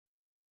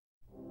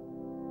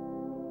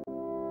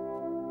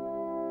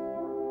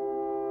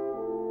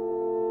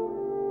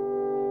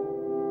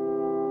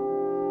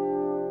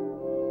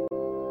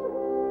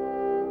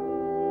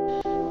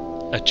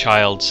A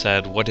child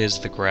said, "What is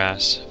the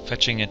grass?"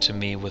 fetching it to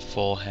me with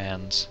full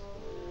hands.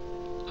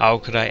 How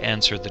could I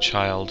answer the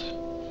child?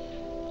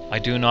 I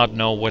do not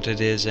know what it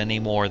is any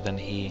more than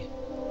he.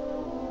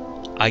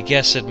 I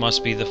guess it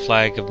must be the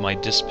flag of my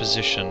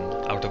disposition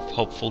out of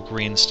hopeful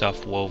green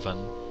stuff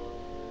woven.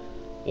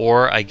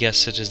 Or I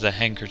guess it is the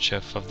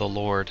handkerchief of the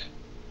Lord,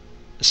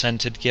 a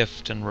scented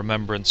gift and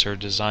remembrancer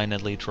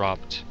designedly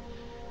dropped,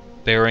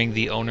 bearing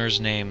the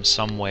owner's name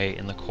someway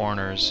in the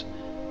corners,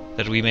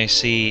 that we may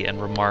see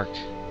and remark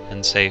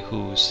and say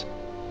whose.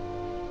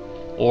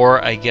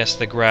 Or I guess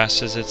the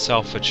grass is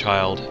itself a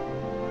child,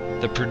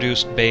 the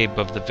produced babe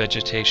of the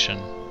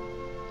vegetation.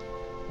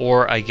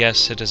 Or I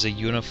guess it is a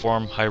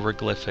uniform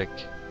hieroglyphic,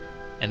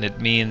 and it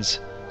means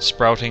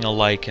sprouting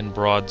alike in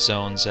broad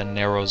zones and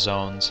narrow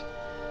zones,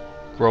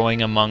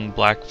 growing among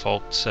black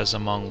folks as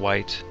among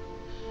white.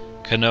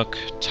 Kanuck,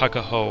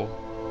 Tuckahoe,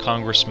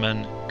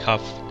 Congressman,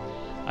 Cuff,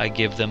 I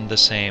give them the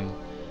same,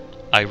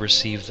 I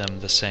receive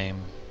them the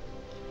same.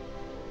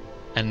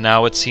 And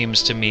now it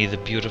seems to me the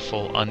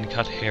beautiful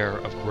uncut hair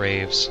of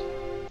graves.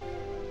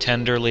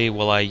 Tenderly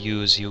will I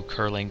use you,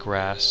 curling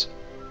grass.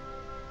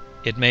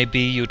 It may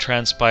be you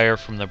transpire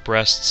from the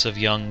breasts of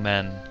young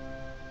men.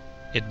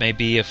 It may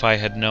be if I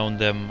had known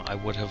them I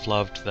would have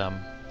loved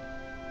them.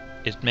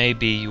 It may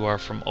be you are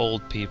from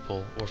old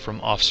people, or from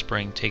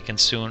offspring taken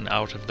soon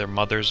out of their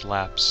mother's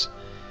laps,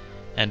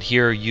 and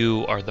here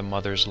you are the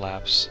mother's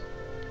laps.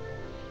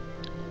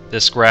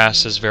 This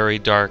grass is very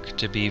dark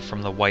to be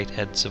from the white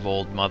heads of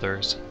old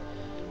mothers,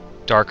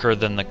 darker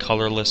than the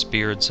colorless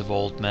beards of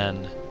old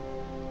men,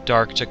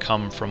 dark to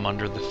come from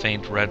under the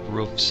faint red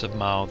roofs of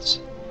mouths.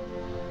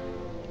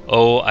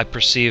 Oh, I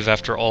perceive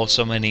after all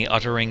so many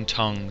uttering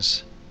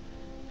tongues,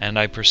 and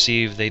I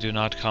perceive they do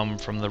not come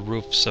from the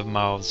roofs of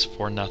mouths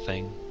for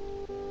nothing.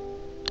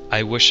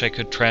 I wish I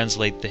could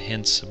translate the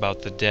hints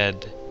about the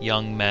dead,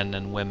 young men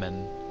and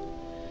women,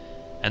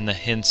 and the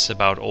hints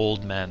about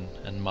old men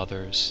and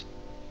mothers,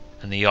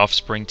 and the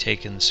offspring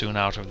taken soon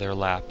out of their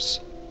laps.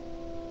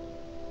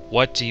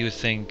 What do you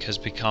think has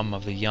become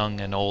of the young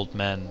and old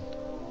men?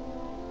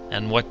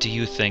 And what do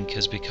you think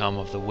has become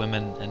of the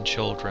women and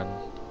children?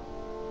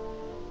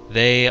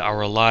 They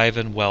are alive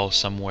and well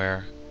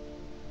somewhere.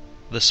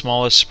 The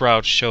smallest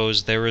sprout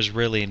shows there is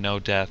really no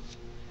death,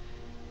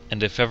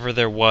 and if ever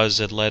there was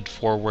it led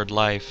forward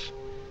life,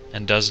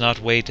 and does not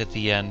wait at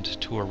the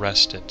end to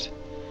arrest it,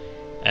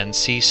 and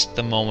ceased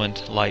the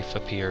moment life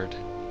appeared.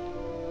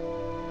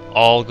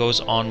 All goes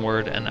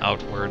onward and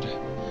outward,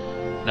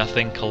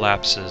 nothing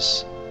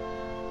collapses,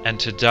 and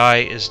to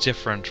die is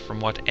different from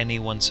what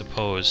anyone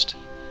supposed,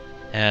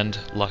 and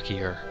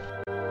luckier.